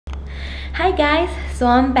Hi guys, so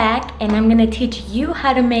I'm back and I'm gonna teach you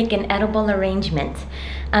how to make an edible arrangement.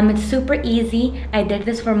 It's super easy. I did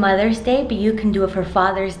this for Mother's Day, but you can do it for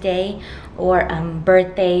Father's Day or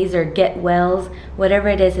birthdays or get wells, whatever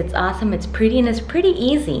it is. It's awesome, it's pretty, and it's pretty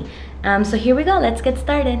easy. So here we go, let's get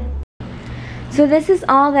started. So this is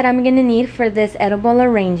all that I'm gonna need for this edible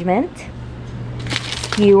arrangement.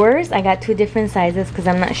 Skewers, I got two different sizes because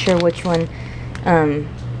I'm not sure which one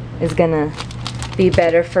is gonna be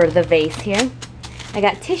better for the vase here. I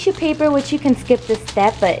got tissue paper, which you can skip this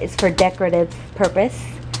step, but it's for decorative purposes.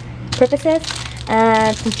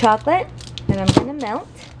 Some chocolate that I'm gonna melt.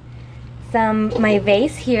 My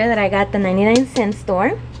vase here that I got at the 99-cent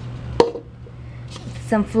store.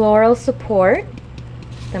 Some floral support.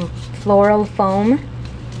 Some floral foam,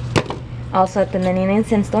 also at the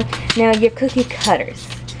 99-cent store. Now your cookie cutters.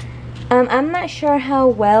 I'm not sure how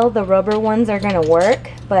well the rubber ones are gonna work,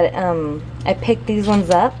 but I picked these ones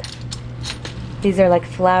up. These are like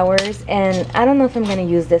flowers, and I don't know if I'm gonna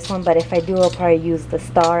use this one, but if I do, I'll probably use the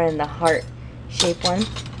star and the heart shape one.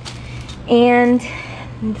 And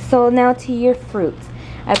so now to your fruits.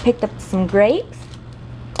 I picked up some grapes,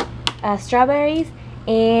 strawberries,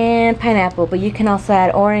 and pineapple, but you can also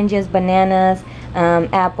add oranges, bananas,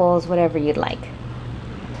 apples, whatever you'd like.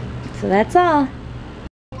 So that's all.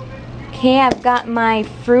 Okay, I've got my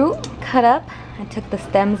fruit cut up. I took the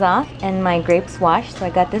stems off and my grapes washed, so I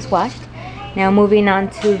got this washed. Now moving on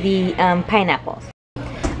to the pineapples.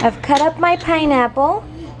 I've cut up my pineapple,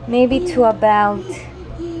 maybe to about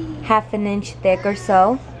 ½ an inch thick or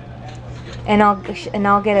so. And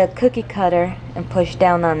I'll get a cookie cutter and push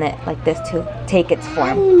down on it like this to take its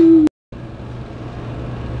form.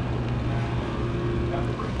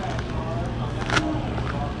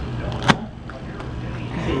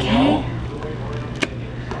 Okay.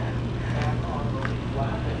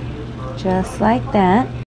 Just like that.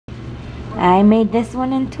 I made this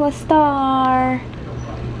one into a star.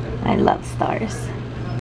 I love stars.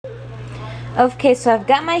 Okay, so I've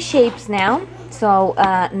got my shapes now. So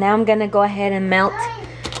now I'm gonna go ahead and melt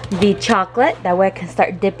the chocolate. That way I can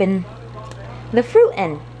start dipping the fruit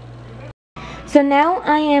in. So now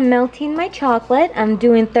I am melting my chocolate. I'm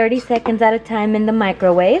doing 30 seconds at a time in the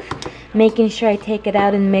microwave, making sure I take it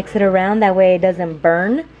out and mix it around. That way it doesn't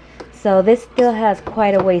burn. So this still has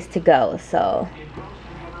quite a ways to go. So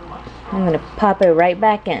I'm gonna pop it right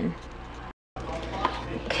back in.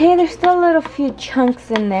 Okay, there's still a little few chunks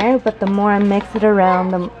in there, but the more I mix it around,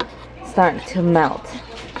 the starting to melt.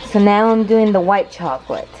 So now I'm doing the white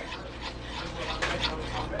chocolate.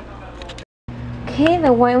 Okay,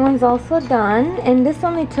 the white one's also done, and this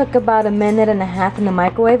only took about a minute and a half in the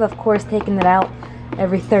microwave. Of course, taking it out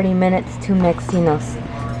every 30 minutes to mix,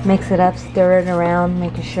 mix it up, stir it around,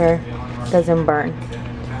 making sure it doesn't burn.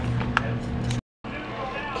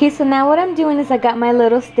 Okay, so now what I'm doing is I got my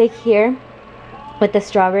little stick here with the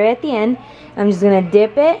strawberry at the end. I'm just gonna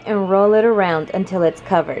dip it and roll it around until it's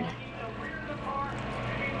covered.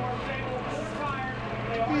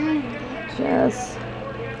 Just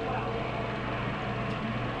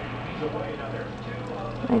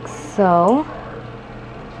like so.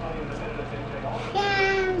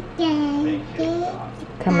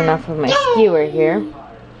 Coming off of my skewer here.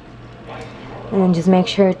 And then just make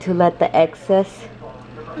sure to let the excess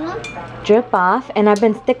drip off. And I've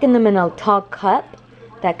been sticking them in a tall cup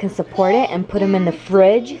that can support it and put them in the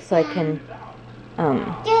fridge so I can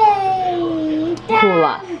cool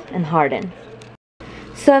off and harden.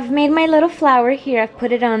 So I've made my little flower here. I've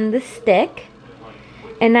put it on the stick,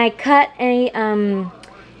 and I cut a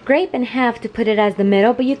grape in half to put it as the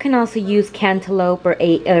middle, but you can also use cantaloupe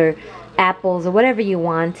or apples or whatever you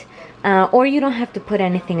want, or you don't have to put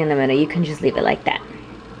anything in the middle. You can just leave it like that.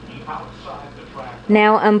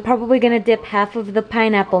 Now I'm probably gonna dip half of the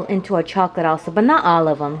pineapple into a chocolate also, but not all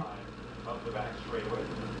of them.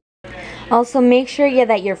 Also make sure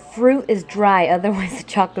that your fruit is dry, otherwise the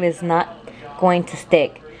chocolate is not going to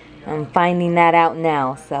stick. I'm finding that out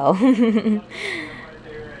now, so.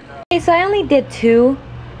 Okay, so I only did 2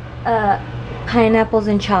 pineapples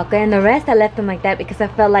and chocolate, and the rest I left them like that because I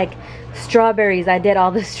felt like strawberries. I did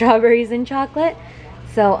all the strawberries and chocolate.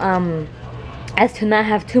 So as to not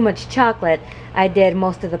have too much chocolate, I did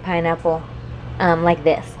most of the pineapple like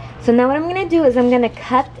this. So now what I'm gonna do is I'm gonna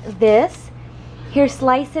cut this here,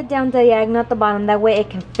 slice it down diagonal at the bottom. That way it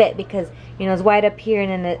can fit, because it's wide up here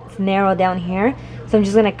and then it's narrow down here. So I'm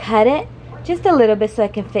just gonna cut it just a little bit so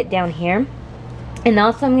it can fit down here. And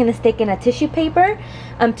also I'm gonna stick in a tissue paper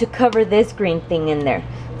to cover this green thing in there.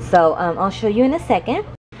 So I'll show you in a second.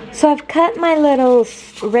 So I've cut my little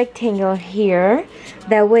rectangle here.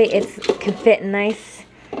 That way it can fit nice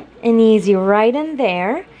and easy right in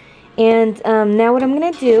there. And now what I'm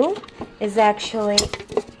gonna do is actually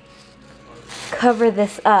cover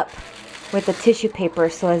this up with the tissue paper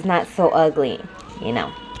so it's not so ugly, you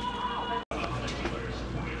know.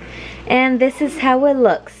 And this is how it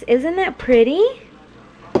looks. Isn't that pretty?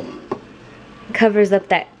 Covers up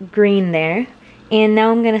that green there. And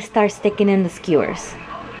now I'm gonna start sticking in the skewers.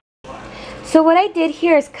 So what I did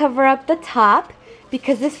here is cover up the top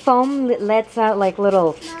because this foam lets out like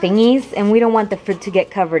little thingies and we don't want the fruit to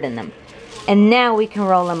get covered in them. And now we can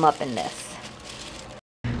roll them up in this.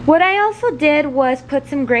 What I also did was put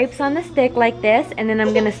some grapes on the stick like this, and then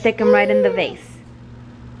I'm gonna stick them right in the vase.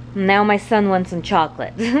 Now my son wants some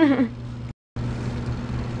chocolate.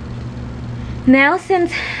 Now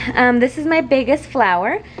since this is my biggest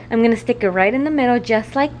flower, I'm gonna stick it right in the middle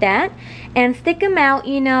just like that. And stick them out,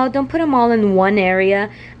 you know, don't put them all in one area.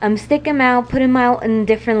 Stick them out, put them out in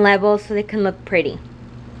different levels so they can look pretty.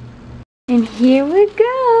 And here we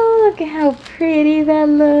go, look at how pretty that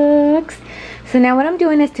looks. So now what I'm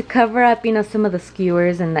doing is to cover up, you know, some of the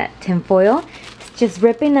skewers and that tin foil. It's just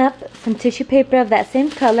ripping up some tissue paper of that same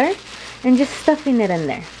color and just stuffing it in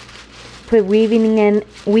there. Weaving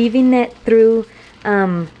it through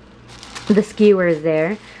the skewers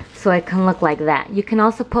there so it can look like that. You can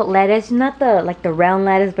also put lettuce, not the round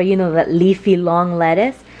lettuce, but you know, that leafy long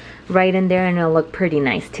lettuce right in there, and it'll look pretty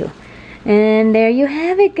nice too. And there you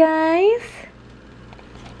have it, guys.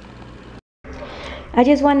 I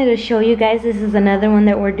just wanted to show you guys, this is another one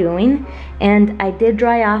that we're doing, and I did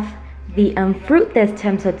dry off the fruit this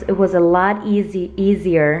time, so it was a lot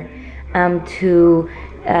easier to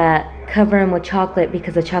cover them with chocolate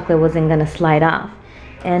because the chocolate wasn't gonna slide off.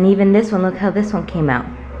 And even this one, look how this one came out.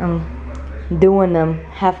 I'm doing them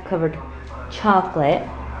half covered chocolate.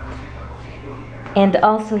 And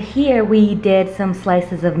also here we did some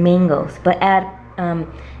slices of mangoes, but add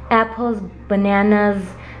apples, bananas,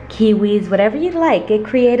 kiwis, whatever you like. Get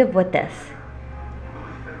creative with this.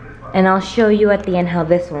 And I'll show you at the end how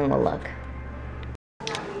this one will look.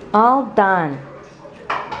 All done.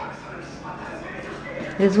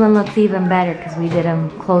 This one looks even better because we did them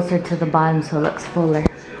closer to the bottom so it looks fuller.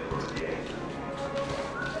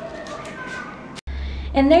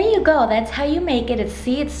 And there you go, that's how you make it.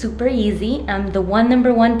 It's super easy. The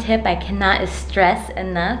number one tip I cannot stress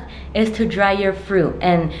enough is to dry your fruit,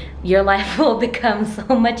 and your life will become so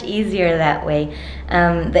much easier that way.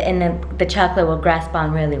 And the chocolate will grasp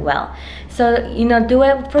on really well. So, you know, do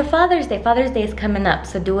it for Father's Day. Father's Day is coming up,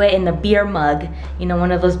 so do it in a beer mug, you know,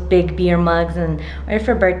 one of those big beer mugs, or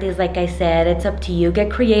for birthdays, like I said, it's up to you.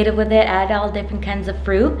 Get creative with it, add all different kinds of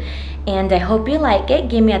fruit, and I hope you like it.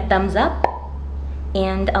 Give me a thumbs up.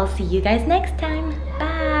 And I'll see you guys next time.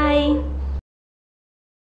 Bye!